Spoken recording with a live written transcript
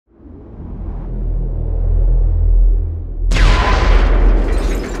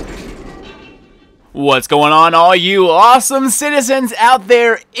What's going on, all you awesome citizens out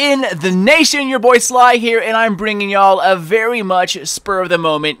there in the nation? Your boy Sly here, and I'm bringing y'all a very much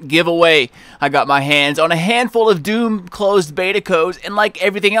spur-of-the-moment giveaway. I got my hands on a handful of Doom closed beta codes, and like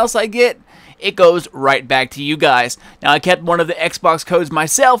everything else I get, it goes right back to you guys. Now, I kept one of the Xbox codes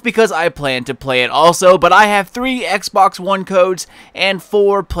myself because I plan to play it also, but I have 3 Xbox One codes and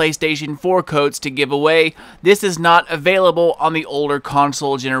 4 PlayStation 4 codes to give away. This is not available on the older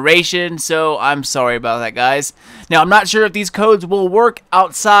console generation, so I'm sorry about that, guys. Now, I'm not sure if these codes will work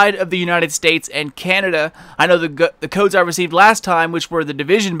outside of the United States and Canada. I know the codes I received last time, which were the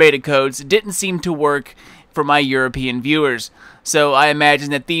Division beta codes, didn't seem to work for my European viewers. So I imagine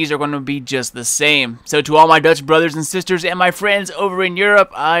that these are going to be just the same. So to all my Dutch brothers and sisters and my friends over in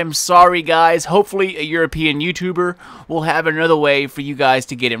Europe, I'm sorry, guys. Hopefully a European YouTuber will have another way for you guys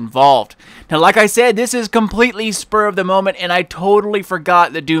to get involved. Now, like I said, this is completely spur of the moment, and I totally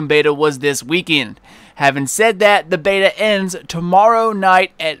forgot the Doom beta was this weekend. Having said that, the beta ends tomorrow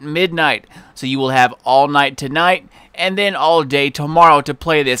night at midnight. So you will have all night tonight and then all day tomorrow to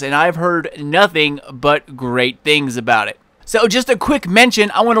play this, and I've heard nothing but great things about it. So just a quick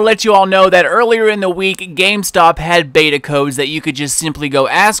mention, I want to let you all know that earlier in the week, GameStop had beta codes that you could just simply go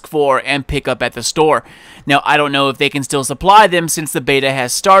ask for and pick up at the store. Now, I don't know if they can still supply them since the beta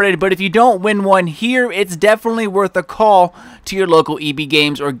has started, but if you don't win one here, it's definitely worth a call to your local EB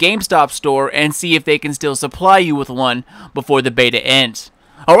Games or GameStop store and see if they can still supply you with one before the beta ends.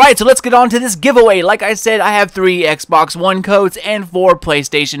 Alright, so let's get on to this giveaway. Like I said, I have 3 Xbox One codes and 4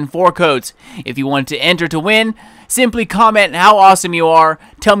 PlayStation 4 codes. If you want to enter to win, simply comment how awesome you are,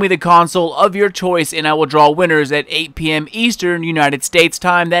 tell me the console of your choice, and I will draw winners at 8 p.m. Eastern United States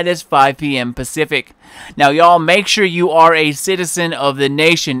time, that is 5 p.m. Pacific. Now, y'all, make sure you are a citizen of the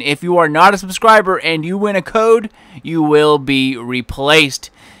nation. If you are not a subscriber and you win a code, you will be replaced.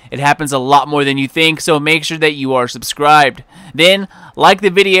 It happens a lot more than you think, so make sure that you are subscribed. Then, like the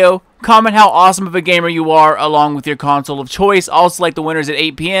video, comment how awesome of a gamer you are along with your console of choice. I'll select the winners at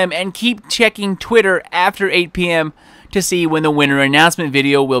 8 p.m. and keep checking Twitter after 8 p.m. to see when the winner announcement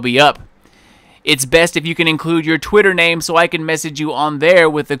video will be up. It's best if you can include your Twitter name so I can message you on there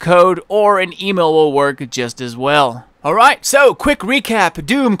with the code, or an email will work just as well. Alright, so quick recap.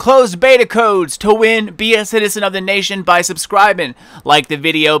 Doom closed beta codes. To win, be a citizen of the nation by subscribing. Like the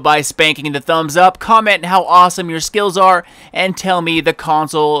video by spanking the thumbs up. Comment how awesome your skills are. And tell me the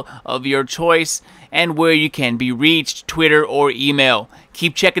console of your choice and where you can be reached, Twitter or email.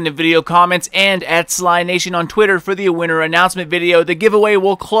 Keep checking the video comments and at Sly Nation on Twitter for the winner announcement video. The giveaway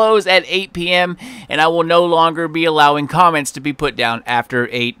will close at 8 p.m. and I will no longer be allowing comments to be put down after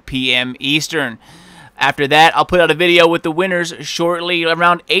 8 p.m. Eastern. After that, I'll put out a video with the winners shortly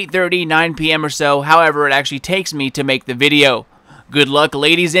around 8:30, 9 p.m. or so, however it actually takes me to make the video. Good luck,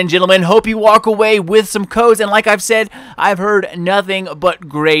 ladies and gentlemen. Hope you walk away with some codes, and like I've said, I've heard nothing but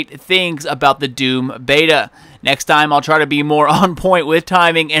great things about the Doom beta. Next time, I'll try to be more on point with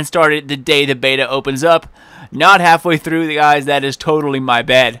timing and start it the day the beta opens up. Not halfway through, guys. That is totally my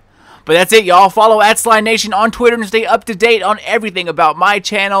bad. But that's it, y'all. Follow at Sly Nation on Twitter and stay up to date on everything about my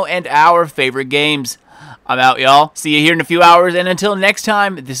channel and our favorite games. I'm out, y'all. See you here in a few hours, and until next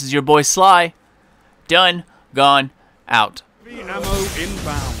time, this is your boy Sly. Done, gone, out. Ammo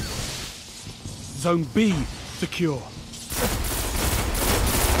inbound. Zone B secure.